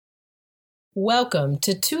Welcome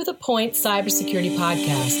to the Point Cybersecurity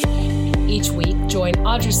Podcast. Each week, join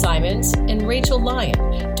Audra Simons and Rachel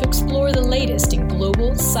Lyon to explore the latest in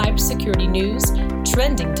global cybersecurity news,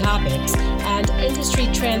 trending topics, and industry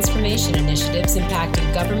transformation initiatives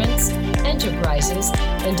impacting governments, enterprises,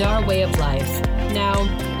 and our way of life. Now,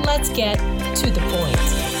 let's get to the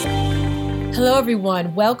point. Hello,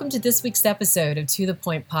 everyone. Welcome to this week's episode of To the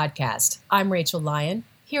Point Podcast. I'm Rachel Lyon,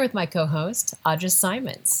 here with my co-host, Audra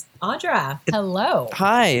Simons. Audra, hello.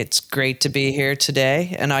 Hi, it's great to be here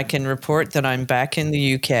today, and I can report that I'm back in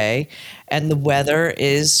the UK, and the weather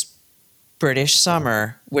is British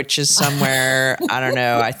summer, which is somewhere, I don't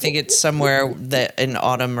know, I think it's somewhere that in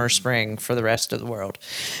autumn or spring for the rest of the world.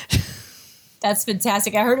 That's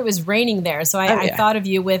fantastic. I heard it was raining there, so I thought of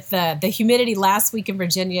you with the humidity last week in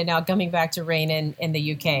Virginia, now coming back to rain in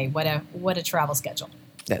the UK. What a travel schedule.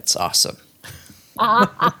 That's awesome.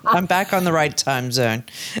 I'm back on the right time zone.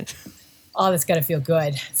 Oh, that's got to feel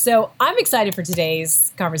good. So I'm excited for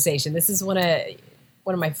today's conversation. This is one of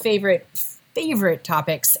my favorite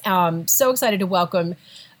topics. So excited to welcome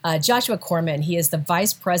Joshua Corman. He is the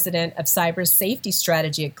Vice President of Cyber Safety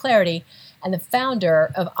Strategy at Clarity and the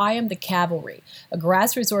founder of I Am the Cavalry, a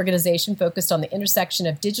grassroots organization focused on the intersection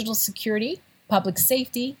of digital security, public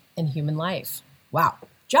safety, and human life. Wow.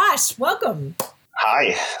 Josh, welcome.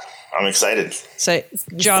 Hi. I'm excited. So,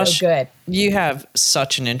 Josh, you have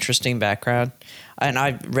such an interesting background. And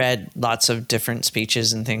I've read lots of different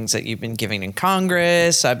speeches and things that you've been giving in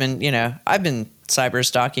Congress. I've been cyber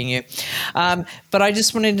stalking you. But I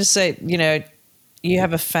just wanted to say, you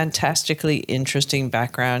have a fantastically interesting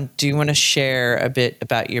background. Do you want to share a bit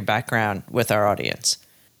about your background with our audience?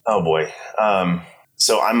 Oh, boy.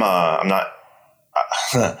 So I'm not,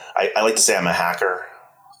 I like to say I'm a hacker,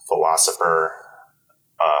 philosopher.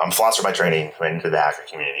 I'm a philosopher by training. I'm into the hacker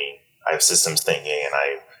community. I have systems thinking, and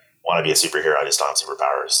I want to be a superhero. I just don't have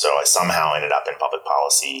superpowers. So I somehow ended up in public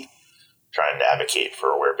policy, trying to advocate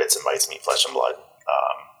for where bits and bytes meet flesh and blood.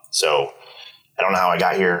 So I don't know how I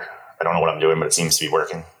got here. I don't know what I'm doing, but it seems to be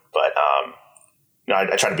working. But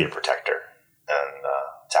I try to be a protector and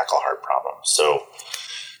tackle hard problems. So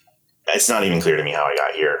it's not even clear to me how I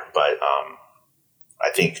got here, but I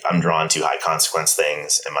think I'm drawn to high consequence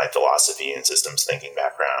things, and my philosophy and systems thinking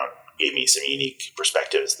background gave me some unique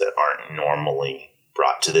perspectives that aren't normally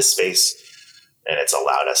brought to this space. And it's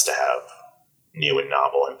allowed us to have new and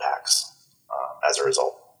novel impacts as a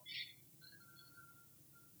result.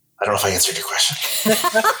 I don't know if I answered your question.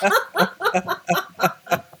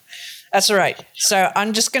 That's all right. So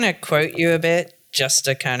I'm just going to quote you a bit just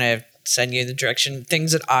to kind of send you in the direction,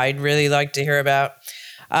 things that I'd really like to hear about.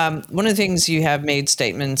 One of the things you have made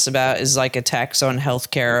statements about is like attacks on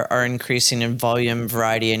healthcare are increasing in volume,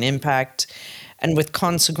 variety, and impact. And with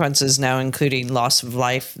consequences now including loss of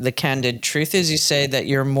life, the candid truth is you say that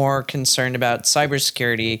you're more concerned about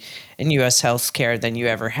cybersecurity in U.S. healthcare than you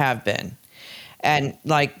ever have been. And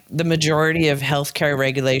like the majority of healthcare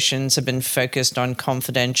regulations have been focused on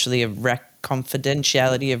confidentiality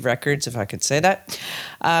of records, if I could say that.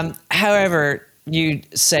 However, you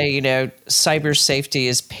say, cyber safety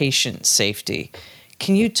is patient safety.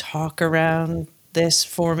 Can you talk around this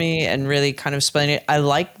for me and really kind of explain it? I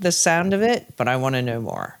like the sound of it, but I want to know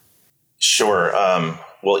more. Sure.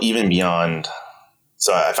 Well, even beyond,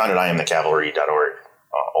 so I founded IamTheCavalry.org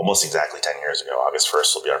almost exactly 10 years ago. August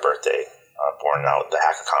 1st will be our birthday. Born out at the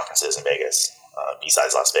hacker conferences in Vegas.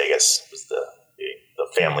 Besides Las Vegas was the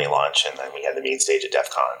family launch, and then we had the main stage at DEF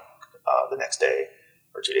CON the next day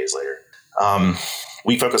or 2 days later.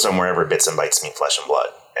 We focus on wherever bits and bytes meet flesh and blood.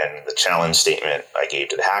 And the challenge statement I gave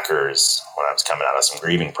to the hackers when I was coming out of some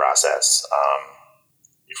grieving process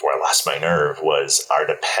before I lost my nerve was our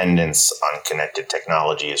dependence on connected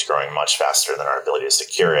technology is growing much faster than our ability to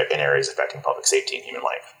secure it in areas affecting public safety and human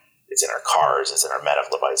life. It's in our cars, it's in our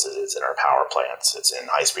medical devices, it's in our power plants, it's in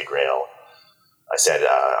high-speed rail. I said,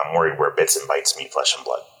 I'm worried where bits and bytes meet flesh and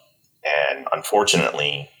blood. And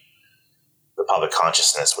unfortunately, the public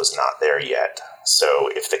consciousness was not there yet. So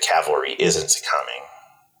if the cavalry isn't succumbing,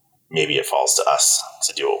 maybe it falls to us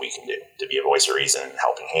to do what we can do, to be a voice of reason,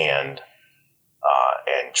 helping hand,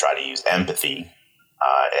 and try to use empathy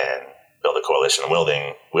and build a coalition of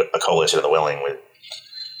the willing with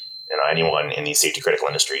anyone in these safety critical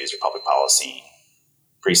industries or public policy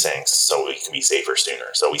precincts so we can be safer sooner.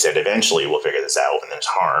 So we said eventually we'll figure this out and there's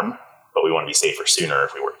harm, but we want to be safer sooner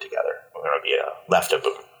if we work together. We're going to be left of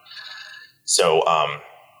boom. So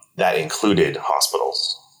that included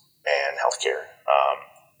hospitals and healthcare.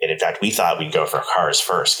 And in fact, we thought we'd go for cars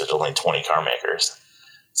first because there's only 20 car makers.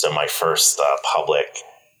 So my first public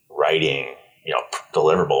writing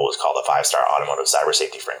deliverable was called the 5-star automotive cyber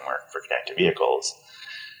safety framework for connected vehicles,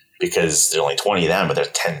 because there's only 20 of them, but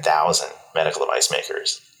there's 10,000 medical device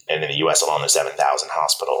makers. And in the US alone, there's 7,000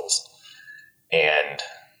 hospitals. And,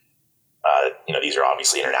 these are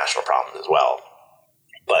obviously international problems as well.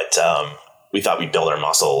 But we thought we'd build our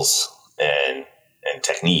muscles and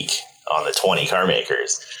technique on the 20 car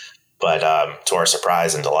makers. But to our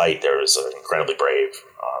surprise and delight, there was an incredibly brave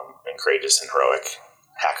and courageous and heroic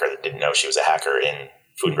hacker that didn't know she was a hacker in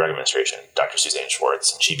Food and Drug Administration, Dr. Suzanne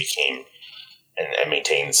Schwartz, and she became and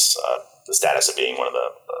maintains the status of being one of the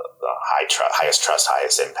highest trust,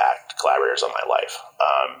 highest impact collaborators of my life.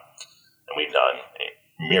 And we've done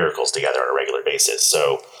miracles together on a regular basis.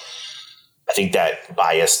 So I think that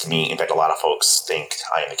biased me. In fact, a lot of folks think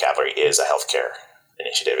I Am the Cavalry is a healthcare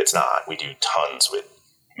initiative. It's not. We do tons with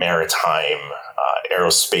maritime,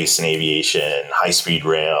 aerospace and aviation, high-speed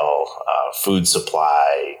rail, food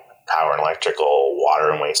supply, power and electrical,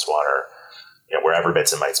 water and wastewater, wherever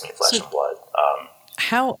bits and bytes mean flesh and blood.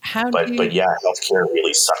 But yeah, healthcare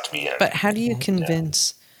really sucked me in. But how do you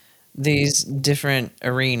convince these different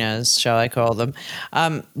arenas, shall I call them,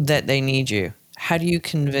 that they need you? How do you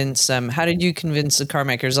convince them? How did you convince the car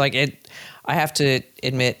makers? I have to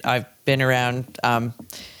admit, I've been around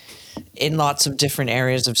in lots of different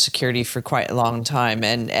areas of security for quite a long time,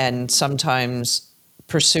 and sometimes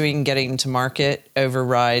pursuing getting to market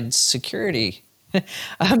overrides security.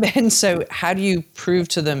 And so how do you prove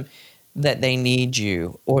to them that they need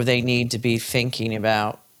you, or they need to be thinking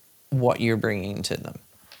about what you're bringing to them?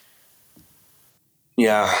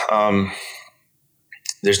 Yeah,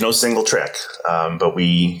 there's no single trick, but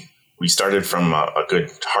we started from a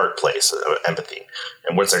good heart place of empathy,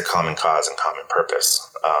 and what's our common cause and common purpose.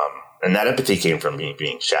 And that empathy came from me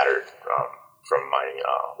being shattered from my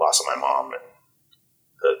loss of my mom, and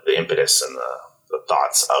the impetus and the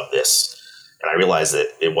thoughts of this. And I realized that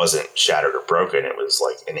it wasn't shattered or broken. It was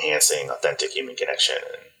like enhancing authentic human connection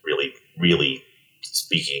and really, really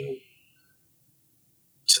speaking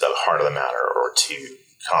to the heart of the matter, or to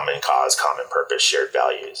common cause, common purpose, shared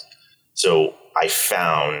values. So I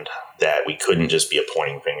found that we couldn't just be a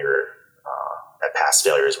pointing finger at past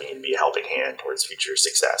failures. We need to be a helping hand towards future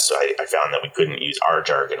success. So I found that we couldn't use our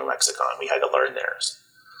jargon and lexicon. We had to learn theirs.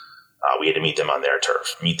 We had to meet them on their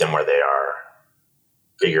turf, meet them where they are,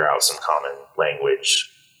 figure out some common language,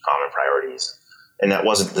 common priorities. And that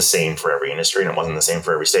wasn't the same for every industry, and it wasn't the same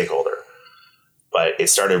for every stakeholder. But it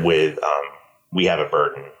started with, we have a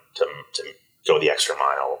burden to go the extra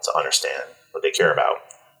mile to understand what they care about.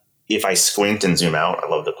 If I squint and zoom out, I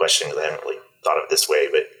love the question because I haven't really thought of it this way,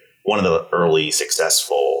 but one of the early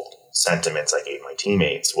successful sentiments I gave my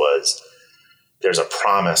teammates was, there's a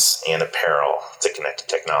promise and a peril to connected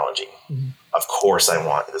technology. Mm-hmm. Of course, I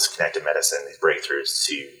want this connected medicine, these breakthroughs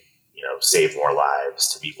to, save more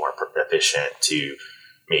lives, to be more efficient, to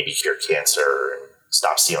maybe cure cancer and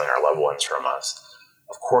stop stealing our loved ones from us.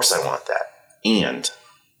 Of course, I want that. And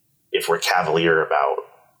if we're cavalier about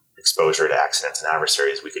exposure to accidents and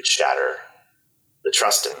adversaries, we could shatter the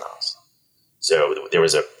trust in those. So there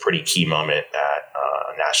was a pretty key moment at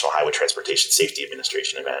a National Highway Transportation Safety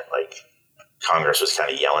Administration event. Like, Congress was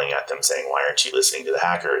kind of yelling at them saying, why aren't you listening to the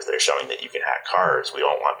hackers? They're showing that you can hack cars. We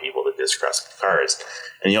don't want people to distrust cars.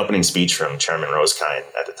 And the opening speech from Chairman Rosekind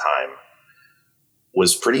at the time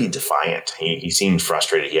was pretty defiant. He seemed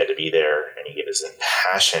frustrated he had to be there, and he gave this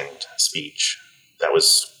impassioned speech that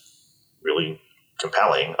was really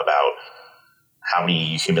compelling about how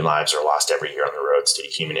many human lives are lost every year on the roads due to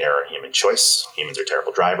human error and human choice. Humans are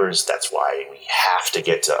terrible drivers. That's why we have to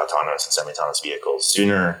get to autonomous and semi-autonomous vehicles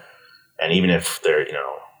sooner. And even if they're,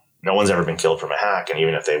 no one's ever been killed from a hack, and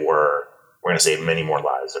even if they were, we're going to save many more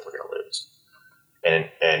lives that we're going to lose. And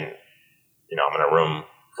I'm in a room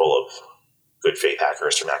full of good faith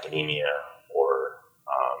hackers from academia, or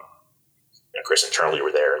Chris and Charlie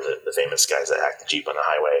were there, the famous guys that hacked the Jeep on the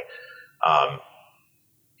highway.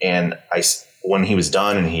 And when he was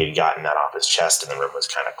done and he had gotten that off his chest and the room was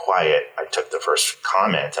kind of quiet, I took the first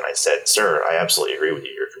comment and I said, "Sir, I absolutely agree with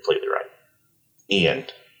you. You're completely right.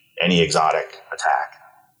 And any exotic attack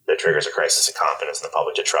that triggers a crisis of confidence in the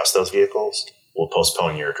public to trust those vehicles will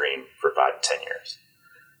postpone your dream for 5 to 10 years."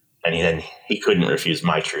 And he couldn't refuse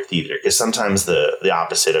my truth either, because sometimes the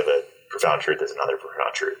opposite of a profound truth is another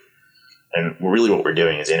profound truth. And really what we're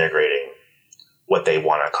doing is integrating what they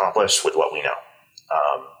want to accomplish with what we know.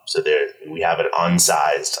 So we have an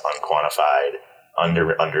unsized, unquantified,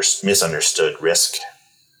 misunderstood risk.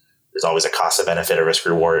 There's always a cost of benefit, a risk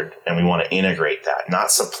reward, and we want to integrate that,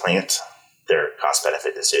 not supplant their cost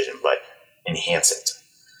benefit decision, but enhance it.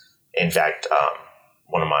 In fact,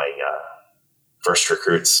 one of my first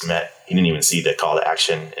recruits met. He didn't even see the call to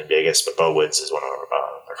action in Vegas, but Bo Woods is one of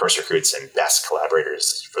our first recruits and best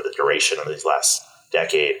collaborators for the duration of these last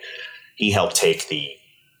decade. He helped take the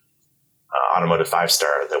automotive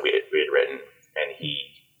 5-star that we had written, and he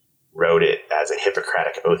wrote it as a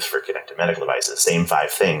Hippocratic oath for connected medical devices. Same 5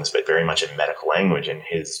 things, but very much in medical language. And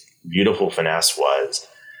his beautiful finesse was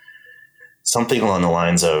something along the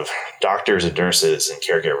lines of doctors and nurses and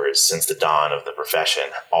caregivers since the dawn of the profession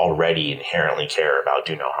already inherently care about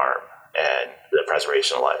do no harm and the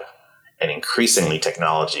preservation of life. And increasingly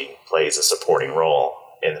technology plays a supporting role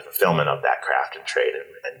in the fulfillment of that craft and trade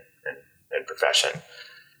and profession.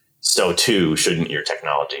 So too, shouldn't your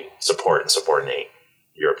technology support and subordinate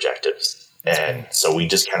your objectives? And so we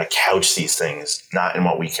just kind of couch these things, not in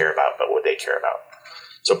what we care about, but what they care about.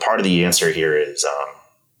 So part of the answer here is,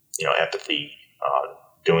 empathy,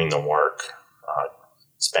 doing the work,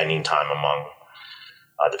 spending time among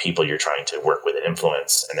the people you're trying to work with and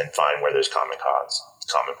influence, and then find where there's common cause,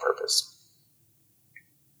 common purpose.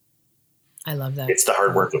 I love that. It's the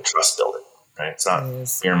hard work of trust building, right? It's not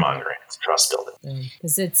fear mongering, it's trust building.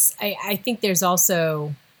 Because I think there's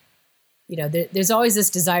also, there's always this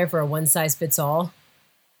desire for a one size fits all,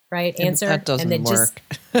 right? Answer. That doesn't work.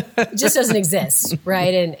 It just doesn't exist,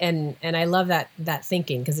 right? And I love that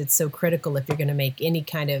thinking, because it's so critical if you're going to make any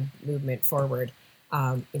kind of movement forward.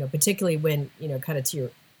 Particularly when, kind of to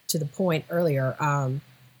the point earlier,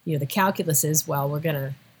 the calculus is, well, we're going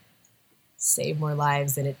to save more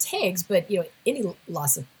lives than it takes, but any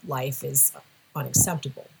loss of life is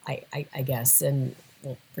unacceptable, I guess, and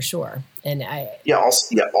well, for sure. And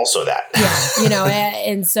also that.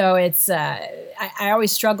 And so it's I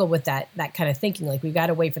always struggle with that kind of thinking. Like, we've got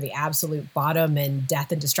to wait for the absolute bottom and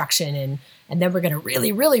death and destruction, and then we're going to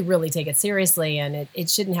really, really, really take it seriously. And it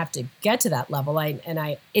shouldn't have to get to that level.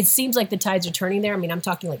 It seems like the tides are turning there. I mean, I'm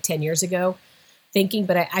talking like 10 years ago thinking,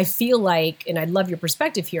 but I feel like, and I'd love your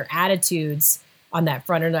perspective here, attitudes on that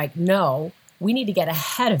front are like, no, we need to get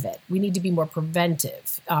ahead of it. We need to be more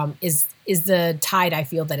preventive. Is the tide I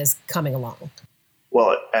feel that is coming along?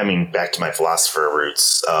 Well, I mean, back to my philosopher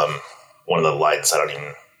roots, one of the lines, I don't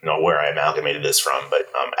even know where I amalgamated this from, but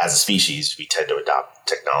as a species, we tend to adopt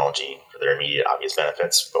technology for their immediate obvious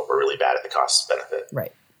benefits, but we're really bad at the cost benefit.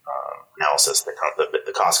 Right. Analysis.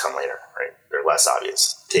 The costs come later, right? They're less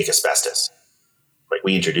obvious. Take asbestos. Like,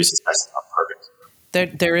 we introduced asbestos on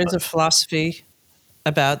purpose. There is a philosophy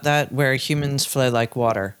about that where humans flow like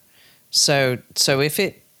water. So if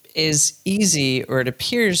it is easy, or it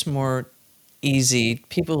appears more easy,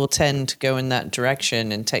 people will tend to go in that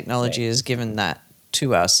direction, and technology has given that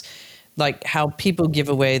to us. Like how people give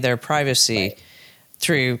away their privacy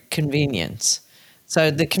through convenience.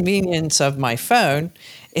 So the convenience of my phone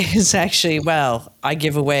is actually, I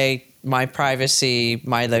give away my privacy,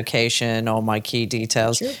 my location, all my key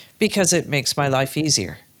details, because it makes my life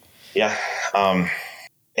easier. Yeah.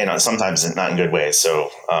 And sometimes not in good ways. So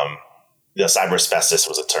the cyber asbestos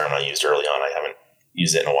was a term I used early on. I haven't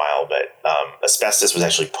used it in a while, but asbestos was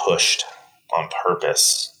actually pushed on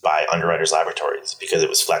purpose by Underwriters Laboratories because it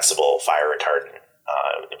was flexible, fire retardant.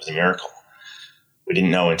 It was a miracle. We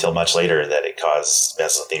didn't know until much later that it caused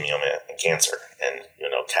mesothelioma and cancer, and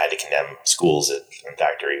had to condemn schools and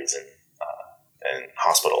factories and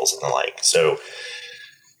hospitals and the like. So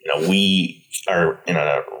we are in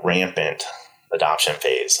a rampant adoption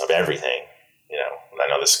phase of everything. I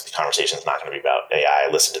know this conversation is not going to be about AI.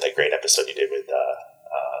 I listened to that great episode you did with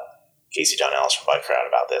Casey John Ellis from Bud Crowd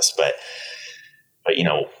about this, but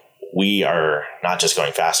we are not just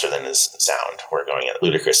going faster than this sound. We're going at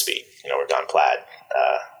ludicrous speed. We're gone plaid.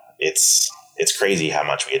 It's crazy how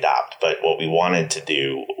much we adopt. But what we wanted to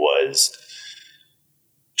do was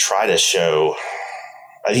try to show,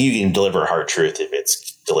 I think you can deliver hard truth if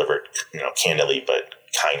it's delivered, candidly but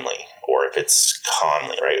kindly, or if it's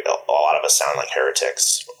calmly, right? A lot of us sound like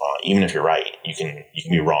heretics. Even if you're right, you can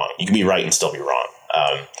be wrong. You can be right and still be wrong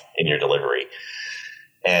in your delivery.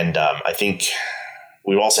 And I think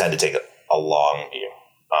we've also had to take a long view.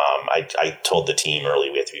 I told the team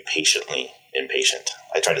early we have to be patiently impatient.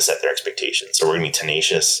 I tried to set their expectations. So we're going to be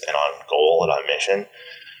tenacious and on goal and on mission,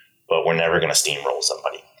 but we're never going to steamroll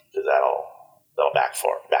somebody, because that'll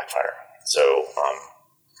backfire. So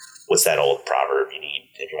what's that old proverb?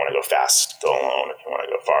 If you want to go fast, go alone. If you want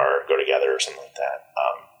to go far, go together, or something like that.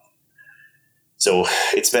 So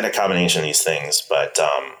it's been a combination of these things, but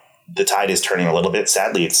the tide is turning a little bit.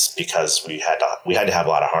 Sadly, it's because we had to have a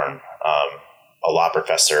lot of harm. A law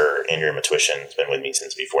professor, Andrea Matuition, has been with me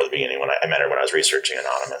since before the beginning. When I met her when I was researching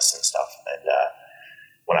Anonymous and stuff. And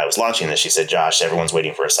when I was launching this, she said, "Josh, everyone's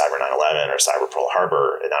waiting for a Cyber 9/11 or Cyber Pearl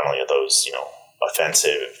Harbor. And not only are those,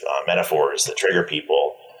 offensive metaphors that trigger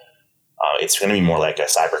people, it's going to be more like a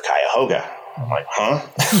cyber Cuyahoga. I'm like, huh?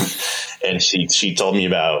 And she told me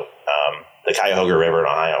about the Cuyahoga River in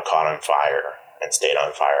Ohio caught on fire and stayed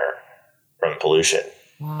on fire from pollution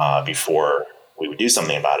before we would do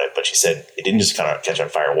something about it. But she said it didn't just kind of catch on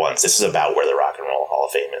fire once. This is about where the Rock and Roll Hall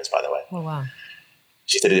of Fame is, by the way. Oh, wow.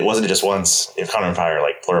 She said it wasn't just once. It caught on fire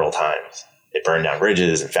like plural times. It burned down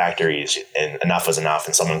bridges and factories, and enough was enough.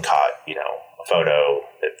 And someone caught, a photo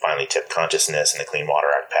that finally tipped consciousness, and the Clean Water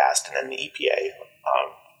Act passed, and then the EPA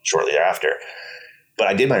shortly thereafter. But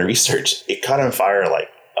I did my research. It caught on fire like,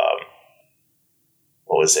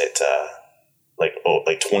 what was it?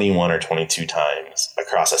 Like 21 or 22 times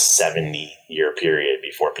across a 70-year period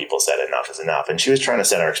before people said enough is enough. And she was trying to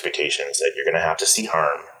set our expectations that you're going to have to see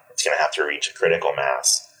harm. It's going to have to reach a critical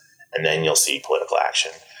mass, and then you'll see political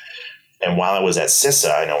action. And while I was at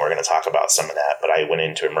CISA, I know we're going to talk about some of that, but I went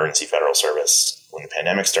into emergency federal service when the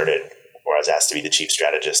pandemic started, where I was asked to be the chief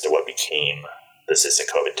strategist of what became the CISA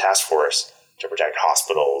COVID task force to protect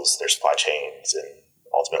hospitals, their supply chains, and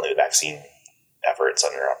ultimately the vaccine efforts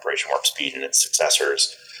under Operation Warp Speed and its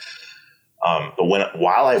successors. But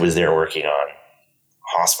while I was there working on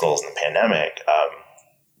hospitals and the pandemic,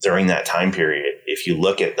 during that time period, if you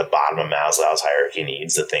look at the bottom of Maslow's hierarchy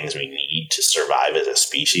needs, the things we need to survive as a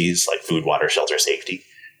species, like food, water, shelter, safety,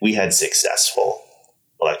 we had successful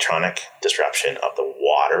electronic disruption of the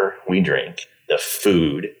water we drink, the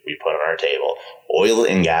food we put on our table, oil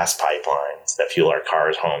and gas pipelines that fuel our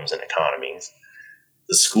cars, homes, and economies,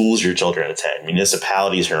 the schools your children attend,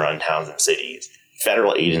 municipalities who run towns and cities,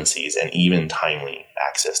 federal agencies, and even timely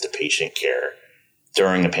access to patient care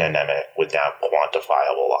during a pandemic without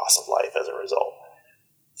quantifiable loss of life as a result.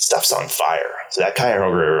 Stuff's on fire. So that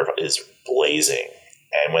Cuyahoga River is blazing.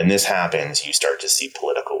 And when this happens, you start to see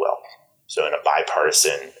political will. So in a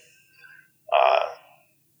bipartisan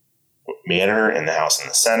manner in the House and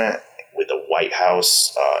the Senate, with the White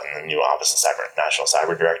House and the new Office of National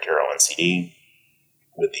Cyber Director, ONCD,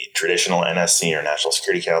 with the traditional NSC or National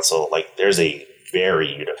Security Council, like there's a very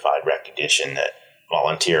unified recognition that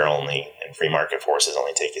volunteer only and free market forces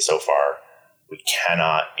only take you so far. We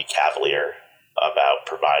cannot be cavalier about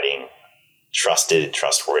providing trusted,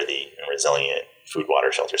 trustworthy, and resilient food,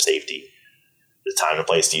 water, shelter, safety. The time and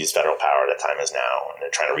place to use federal power, that time is now, and they're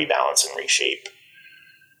trying to rebalance and reshape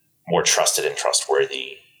more trusted and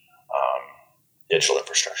trustworthy digital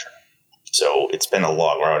infrastructure. So it's been a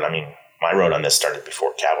long road. I mean, my road on this started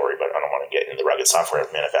before cavalry, but I don't want to get into the rugged software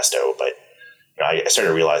manifesto, but I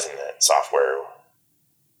started realizing that software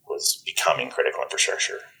was becoming critical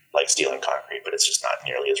infrastructure, like steel and concrete, but it's just not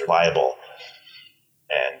nearly as reliable.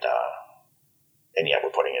 And yet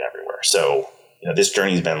we're putting it everywhere. So, this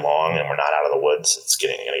journey's been long and we're not out of the woods. It's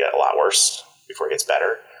going to get a lot worse before it gets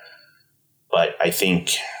better. But I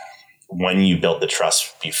think when you build the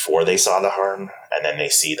trust before they saw the harm and then they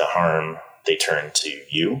see the harm, they turn to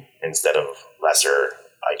you instead of lesser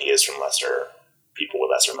ideas from lesser people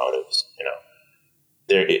with lesser motives.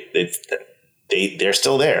 They're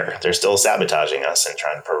still there. They're still sabotaging us and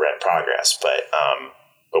trying to prevent progress. But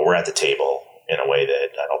we're at the table in a way that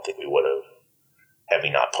I don't think we would have had we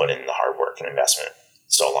not put in the hard work and investment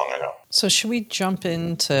so long ago. So should we jump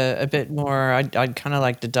into a bit more? I'd kind of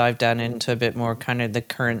like to dive down into a bit more kind of the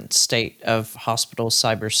current state of hospital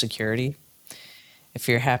cybersecurity, if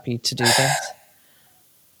you're happy to do that.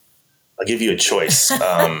 I'll give you a choice.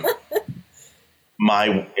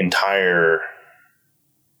 My entire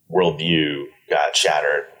worldview got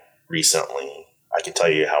shattered recently. I can tell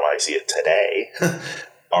you how I see it today,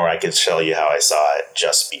 or I can tell you how I saw it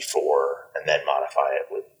just before and then modify it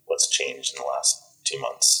with what's changed in the last 2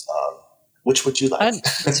 months. Which would you like?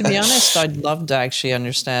 To be honest, I'd love to actually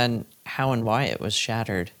understand how and why it was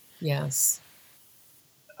shattered. Yes.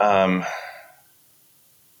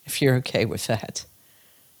 If you're okay with that.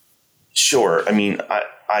 Sure. I mean,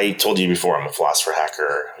 I told you before, I'm a philosopher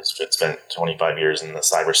hacker who's spent 25 years in the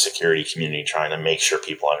cybersecurity community trying to make sure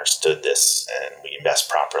people understood this and we invest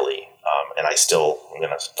properly. And I still am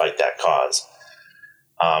going to fight that cause.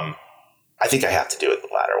 I think I have to do it the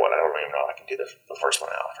latter one. I don't even know if I can do the first one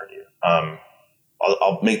I offered you.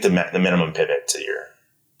 I'll make the minimum pivot to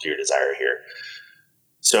your desire here.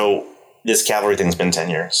 So this cavalry thing's been 10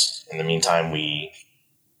 years. In the meantime, we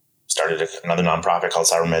started another nonprofit called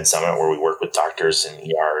CyberMed Summit, where we work with doctors and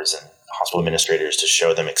ERs and hospital administrators to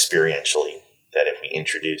show them experientially that if we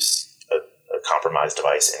introduce a compromised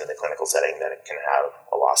device into the clinical setting, that it can have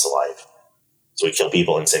a loss of life. So we kill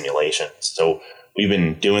people in simulations. So we've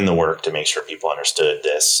been doing the work to make sure people understood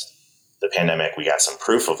this the pandemic, we got some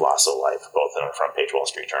proof of loss of life, both in a front page Wall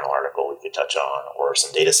Street Journal article we could touch on, or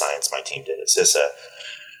some data science my team did at CISA.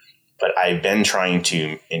 But I've been trying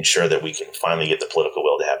to ensure that we can finally get the political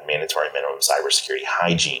will to have mandatory minimum cybersecurity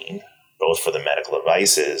hygiene, both for the medical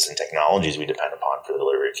devices and technologies we depend upon for the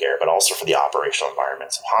delivery of care, but also for the operational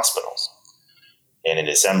environments of hospitals. And in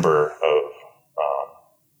December of,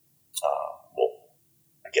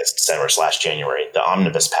 December/January, the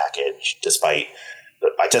omnibus package,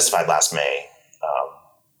 I testified last May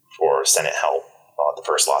for Senate help on the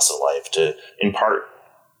first loss of life to, in part,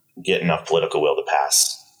 get enough political will to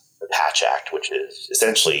pass the Patch Act, which is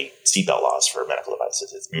essentially seatbelt laws for medical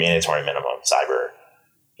devices. It's mandatory minimum cyber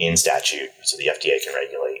in statute so the FDA can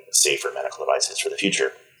regulate safer medical devices for the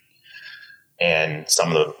future. And some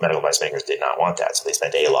of the medical device makers did not want that, so they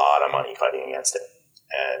spent a lot of money fighting against it.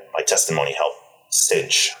 And my testimony helped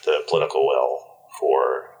cinch the political will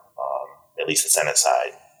for at least the Senate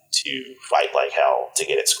side to fight like hell to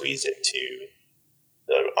get it squeezed into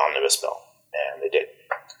the omnibus bill, and they did.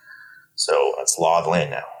 So it's law of the land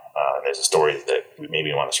now. There's a story that we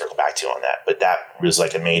maybe want to circle back to on that, but that was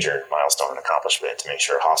like a major milestone and accomplishment to make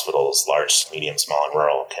sure hospitals, large, medium, small, and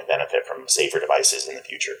rural, can benefit from safer devices in the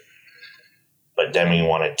future. But then we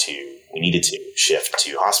needed to shift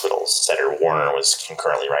to hospitals. Senator Warner was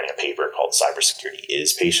concurrently writing a paper called Cybersecurity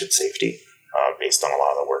is Patient Safety, based on a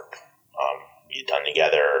lot of the work we had done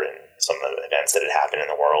together and some of the events that had happened in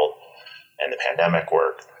the world and the pandemic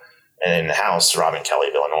work. And in the House, Robin Kelly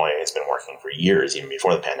of Illinois has been working for years, even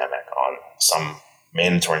before the pandemic, on some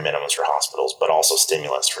mandatory minimums for hospitals, but also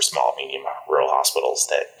stimulus for small, medium, rural hospitals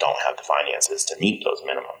that don't have the finances to meet those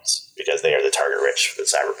minimums because they are the target rich for the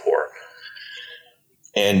cyber poor.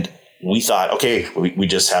 And we thought, okay, we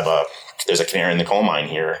just have there's a canary in the coal mine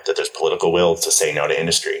here, that there's political will to say no to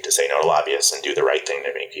industry, to say no to lobbyists, and do the right thing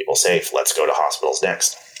to make people safe. Let's go to hospitals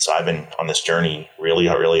next. So I've been on this journey really,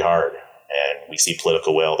 really hard, and we see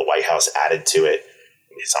political will. The White House added to it.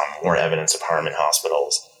 We saw more evidence of harm in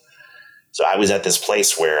hospitals. So I was at this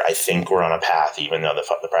place where I think we're on a path, even though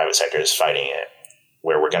the private sector is fighting it,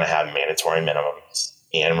 where we're going to have mandatory minimums,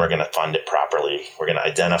 and we're going to fund it properly. We're going to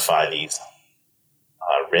identify these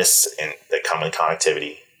risks that come with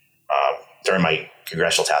connectivity. During my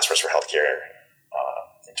Congressional Task Force for Healthcare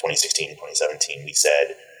in 2016 and 2017, we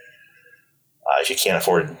said, if you can't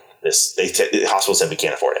afford this, the hospital said we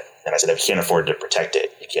can't afford it. And I said, if you can't afford to protect it,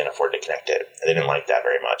 you can't afford to connect it. And they didn't like that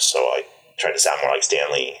very much. So I tried to sound more like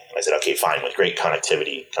Stan Lee. And I said, okay, fine. With great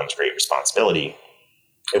connectivity comes great responsibility.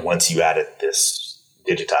 And once you added this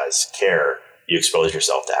digitized care, you expose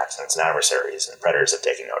yourself to accidents and adversaries, and predators have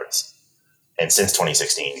taken notice. And since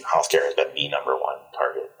 2016, healthcare has been the number one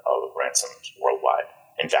target of ransoms worldwide.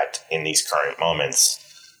 In fact, in these current moments,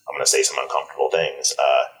 I'm going to say some uncomfortable things.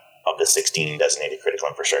 Of the 16 designated critical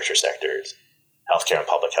infrastructure sectors, healthcare and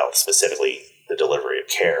public health, specifically the delivery of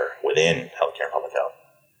care within healthcare and public health,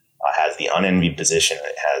 has the unenvied position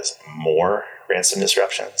that it has more ransom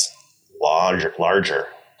disruptions, larger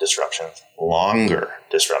disruptions, longer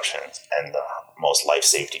disruptions, and the most life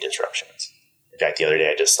safety disruptions. In fact, the other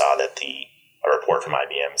day I just saw that a report from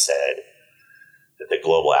IBM said that the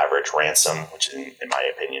global average ransom, which in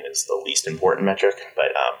my opinion is the least important metric,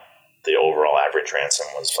 but the overall average ransom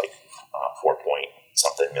was like $4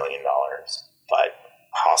 million, but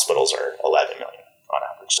hospitals are $11 million on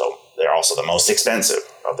average. So they're also the most expensive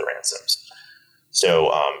of the ransoms.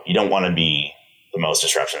 So you don't want to be the most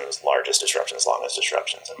disruptions, largest disruptions, longest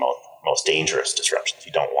disruptions, and most dangerous disruptions.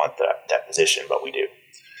 You don't want that position, but we do.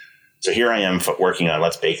 So here I am working on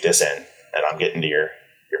let's bake this in, and I'm getting to your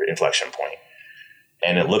inflection point.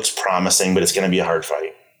 And it looks promising, but it's going to be a hard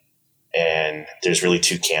fight. And there's really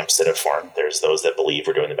two camps that have formed. There's those that believe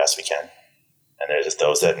we're doing the best we can, and there's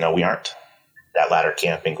those that know we aren't. That latter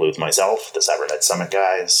camp includes myself, the CyberMed Summit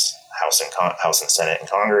guys, House and Senate and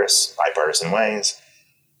Congress, bipartisan ways,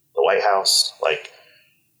 the White House. Like,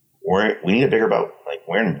 we need a bigger boat. Like,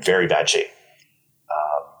 we're in very bad shape.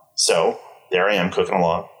 So there I am cooking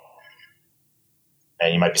along.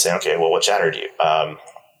 And you might be saying, okay, well, what shattered you?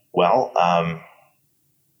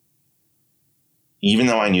 Even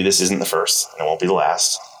though I knew this isn't the first and it won't be the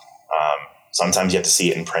last, sometimes you have to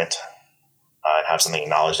see it in print and have something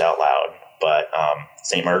acknowledged out loud. But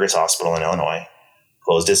St. Margaret's Hospital in Illinois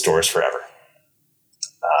closed its doors forever.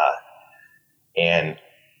 And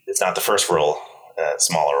it's not the first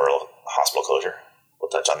smaller rural hospital closure. We'll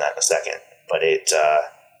touch on that in a second. But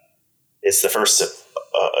it's the first to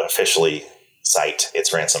officially cite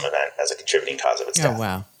its ransom event as a contributing cause of its death. Oh,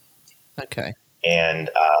 wow. Okay. And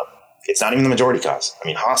it's not even the majority cause. I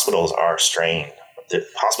mean, hospitals are strained. The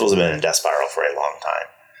hospitals have been in a death spiral for a long time.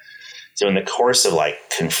 So in the course of like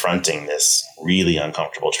confronting this really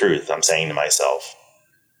uncomfortable truth, I'm saying to myself,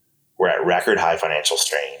 we're at record high financial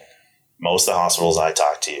strain. Most of the hospitals I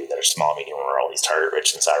talk to that are small, medium, rural, these target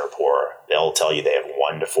rich and cyber poor, they'll tell you they have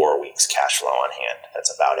 1 to 4 weeks cash flow on hand.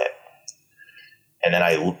 That's about it. And then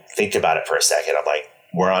I think about it for a second. I'm like,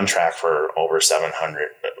 we're on track for over 700.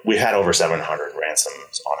 We've had over 700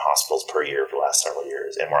 ransoms on hospitals per year for the last several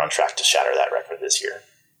years, and we're on track to shatter that record this year.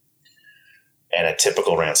 And a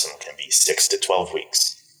typical ransom can be 6 to 12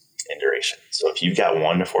 weeks in duration. So if you've got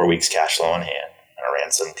 1 to 4 weeks cash flow on hand, and a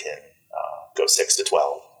ransom can go 6 to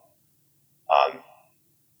 12,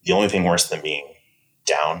 the only thing worse than being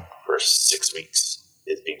down for 6 weeks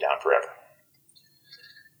is being down forever.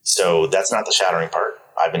 So that's not the shattering part.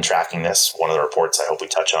 I've been tracking this. One of the reports I hope we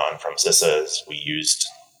touch on from CISA is we used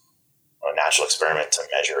a national experiment to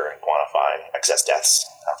measure and quantify excess deaths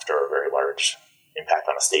after a very large impact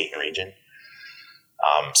on a state and region.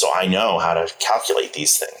 So I know how to calculate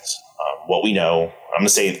these things. What we know, I'm going to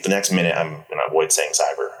say the next minute, I'm going to avoid saying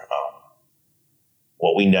cyber.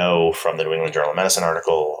 What we know from the New England Journal of Medicine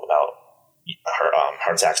article about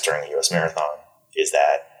heart attacks during the U.S. marathon is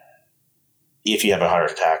that if you have a heart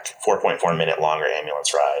attack, 4.4 minute longer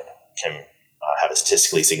ambulance ride can have a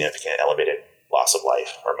statistically significant elevated loss of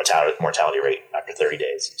life or mortality rate after 30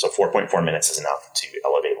 days. So 4.4 minutes is enough to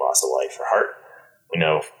elevate loss of life for heart. We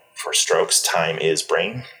know for strokes, time is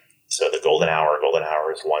brain. So the golden hour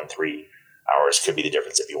is 1-3 hours could be the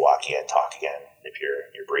difference if you walk again, talk again, if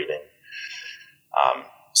you're breathing.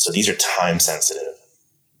 So these are time sensitive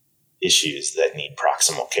issues that need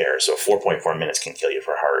proximal care. So 4.4 minutes can kill you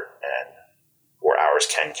for heart and 4 hours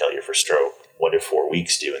can kill you for stroke. What did 4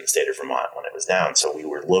 weeks do in the state of Vermont when it was down? So we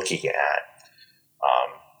were looking at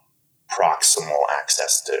proximal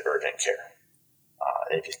access to urgent care.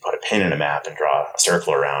 If you put a pin in a map and draw a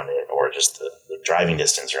circle around it, or just the driving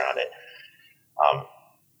distance around it,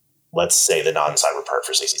 let's say the non-cyber part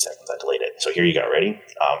for 60 seconds. I delayed it. So here you go. Ready?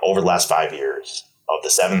 Over the last 5 years, of the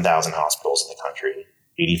 7,000 hospitals in the country,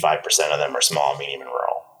 85% of them are small, medium, and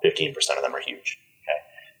rural. 15% of them are huge. Okay?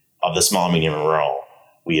 Of the small, medium, and rural,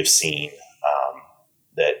 we have seen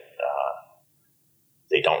that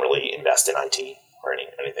they don't really invest in IT or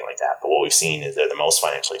anything like that. But what we've seen is they're the most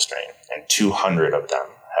financially strained, and 200 of them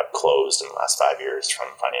have closed in the last 5 years from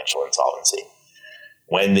financial insolvency.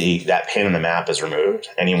 When that pin in the map is removed,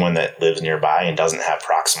 anyone that lives nearby and doesn't have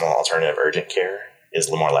proximal alternative urgent care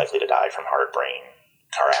is more likely to die from heart, brain,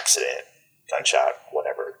 car accident, gunshot,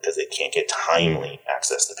 whatever, because they can't get timely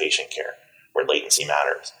access to patient care where latency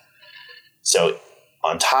matters. So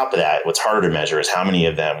on top of that, what's harder to measure is how many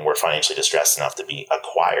of them were financially distressed enough to be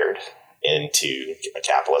acquired into a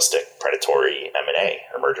capitalistic predatory M&A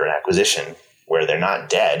or merger and acquisition, where they're not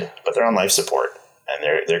dead, but they're on life support and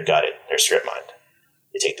they're gutted, they're strip mined.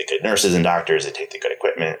 They take the good nurses and doctors, they take the good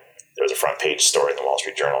equipment. There was a front page story in the Wall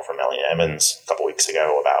Street Journal from Elliot Emmons a couple weeks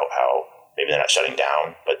ago about how maybe they're not shutting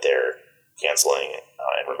down, but they're canceling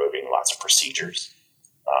and removing lots of procedures.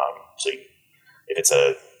 So if it's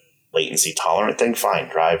a latency tolerant thing, fine,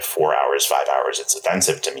 drive 4 hours, 5 hours. It's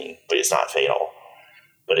offensive to me, but it's not fatal.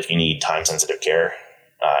 But if you need time sensitive care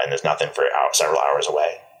and there's nothing for several hours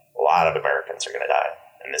away, a lot of Americans are going to die.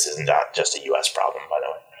 And this is not just a U.S. problem, by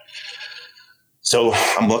the way. So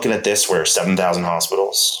I'm looking at this where 7,000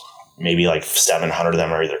 hospitals, maybe like 700 of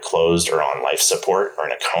them are either closed or on life support or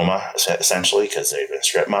in a coma, essentially, because they've been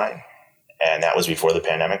strip mined. And that was before the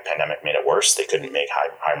pandemic. Pandemic made it worse. They couldn't make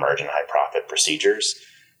high margin, high profit procedures.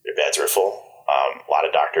 Their beds were full. A lot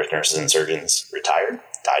of doctors, nurses, and surgeons retired,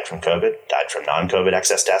 died from COVID, died from non-COVID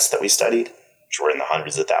excess deaths that we studied, which were in the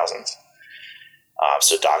hundreds of thousands.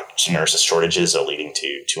 So doctors and nurses shortages are leading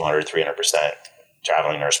to 200, 300%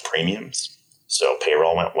 traveling nurse premiums. So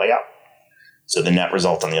payroll went way up. So the net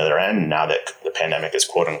result on the other end, now that the pandemic is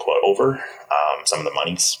quote unquote over, some of the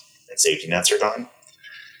monies and safety nets are gone.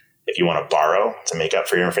 If you want to borrow to make up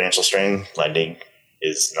for your financial strain, lending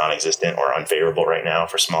is non-existent or unfavorable right now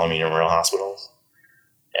for small, medium, rural hospitals.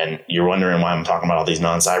 And you're wondering why I'm talking about all these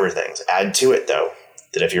non-cyber things. Add to it, though,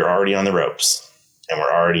 that if you're already on the ropes and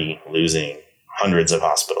we're already losing hundreds of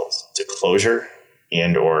hospitals to closure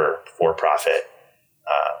and or for-profit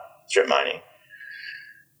strip mining,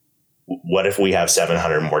 what if we have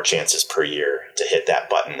 700 more chances per year to hit that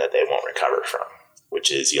button that they won't recover from,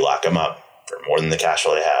 which is you lock them up for more than the cash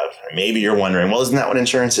flow they have. And maybe you're wondering, well, isn't that what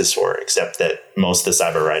insurance is for? Except that most of the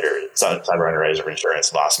cyber underwriters of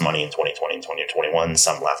insurance lost money in 2020 and 2021.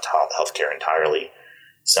 Some left healthcare entirely.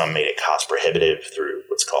 Some made it cost prohibitive through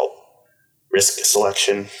what's called risk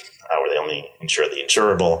selection, where they only insure the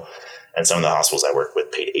insurable. And some of the hospitals I work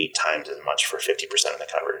with paid 8 times as much for 50% of the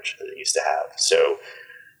coverage that they used to have. So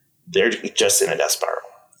they're just in a death spiral.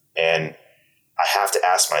 And I have to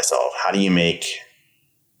ask myself, how do you make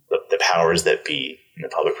the powers that be in the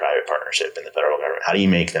public-private partnership in the federal government, how do you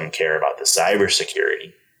make them care about the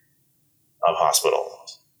cybersecurity of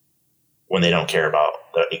hospitals when they don't care about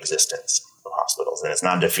the existence of hospitals? And it's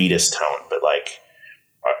not a defeatist tone, but like,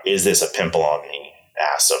 is this a pimple on the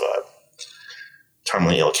ass of a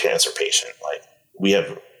terminally ill cancer patient? Like, we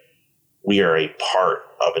are a part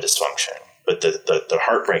of a dysfunction. But the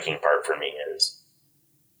heartbreaking part for me is,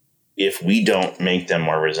 if we don't make them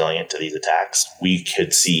more resilient to these attacks, we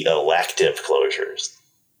could see elective closures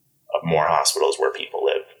of more hospitals where people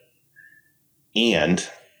live. And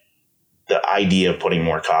the idea of putting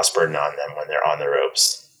more cost burden on them when they're on the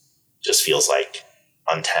ropes just feels like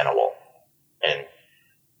untenable. And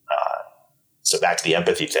so back to the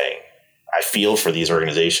empathy thing, I feel for these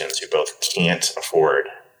organizations who both can't afford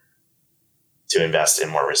to invest in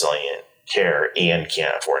more resilient care and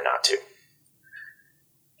can't afford not to.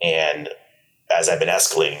 And as I've been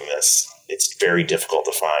escalating this, it's very difficult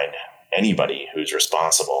to find anybody who's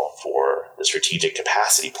responsible for the strategic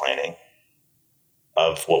capacity planning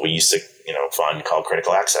of what we used to, fund called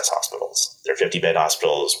critical access hospitals. They're 50-bed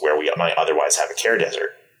hospitals where we might otherwise have a care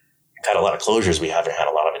desert. We've had a lot of closures. We haven't had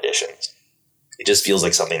a lot of additions. It just feels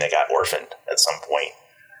like something that got orphaned at some point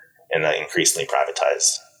in the increasingly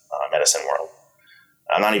privatized medicine world.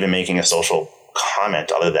 I'm not even making a social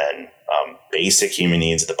comment other than basic human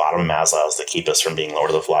needs at the bottom of Maslow's that keep us from being Lord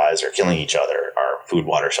of the Flies or killing each other are food,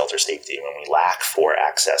 water, shelter, safety. When we lack for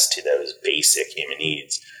access to those basic human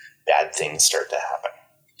needs, bad things start to happen.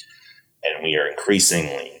 And we are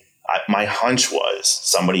increasingly, my hunch was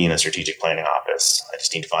somebody in a strategic planning office, I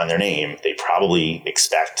just need to find their name, they probably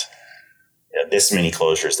expect this many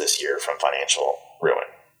closures this year from financial ruin.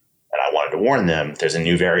 And I wanted to warn them, there's a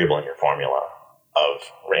new variable in your formula of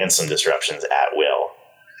ransom disruptions at will.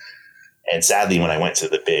 And sadly, when I went to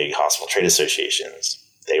the big hospital trade associations,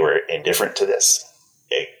 they were indifferent to this.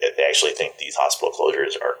 They actually think these hospital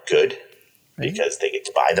closures are good because they get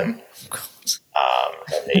to buy them.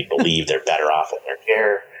 And they believe they're better off in their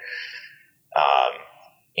care.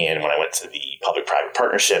 And when I went to the public-private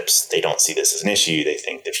partnerships, they don't see this as an issue. They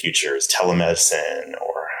think the future is telemedicine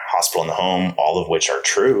or hospital in the home, all of which are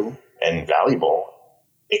true and valuable,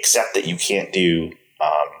 except that you can't do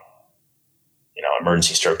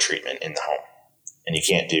emergency stroke treatment in the home. And you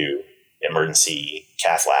can't do emergency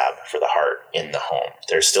cath lab for the heart in the home.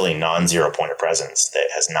 There's still a non-zero point of presence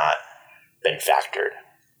that has not been factored.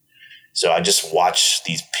 So I just watch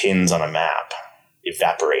these pins on a map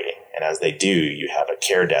evaporating. And as they do, you have a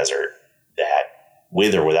care desert that,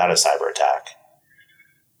 with or without a cyber attack,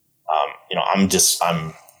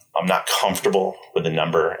 I'm not comfortable with the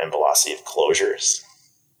number and velocity of closures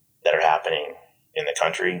that are happening in the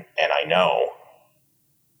country. And I know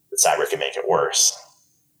that cyber can make it worse.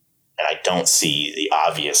 And I don't see the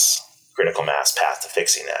obvious critical mass path to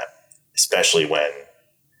fixing that, especially when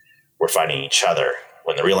we're fighting each other,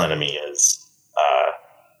 when the real enemy is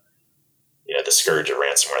the scourge of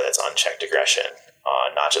ransomware that's unchecked aggression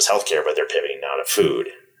on not just healthcare, but they're pivoting now to food,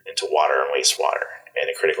 into water and wastewater, and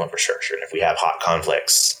the critical infrastructure. And if we have hot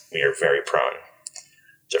conflicts, we are very prone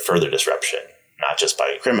to further disruption, not just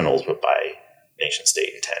by criminals, but by nation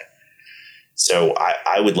state intent. So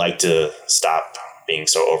I would like to stop being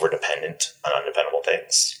so over-dependent on undependable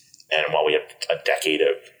things. And while we have a decade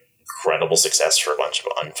of incredible success for a bunch of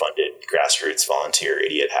unfunded grassroots volunteer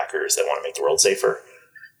idiot hackers that want to make the world safer,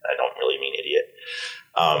 I don't really mean idiot,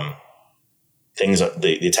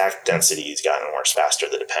 the attack density has gotten worse faster,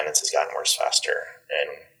 the dependence has gotten worse faster, and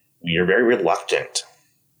we are very reluctant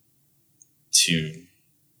to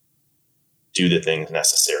do the things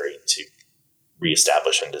necessary to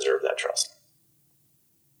reestablish and deserve that trust.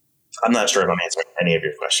 I'm not sure if I'm answering any of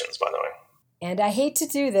your questions, by the way. And I hate to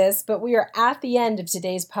do this, but we are at the end of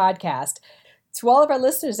today's podcast. To all of our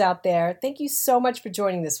listeners out there, thank you so much for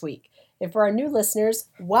joining this week. And for our new listeners,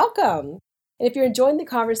 welcome. And if you're enjoying the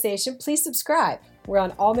conversation, please subscribe. We're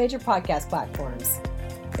on all major podcast platforms.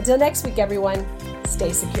 Until next week, everyone,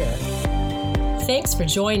 stay secure. Thanks for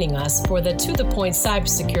joining us for the To The Point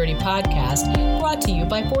Cybersecurity Podcast, brought to you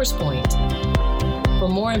by ForcePoint. For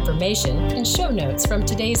more information and show notes from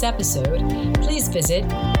today's episode, please visit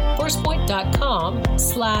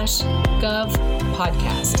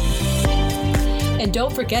forcepoint.com/govpodcast. And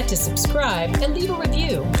don't forget to subscribe and leave a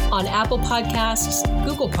review on Apple Podcasts,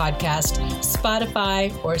 Google Podcasts,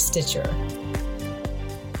 Spotify, or Stitcher.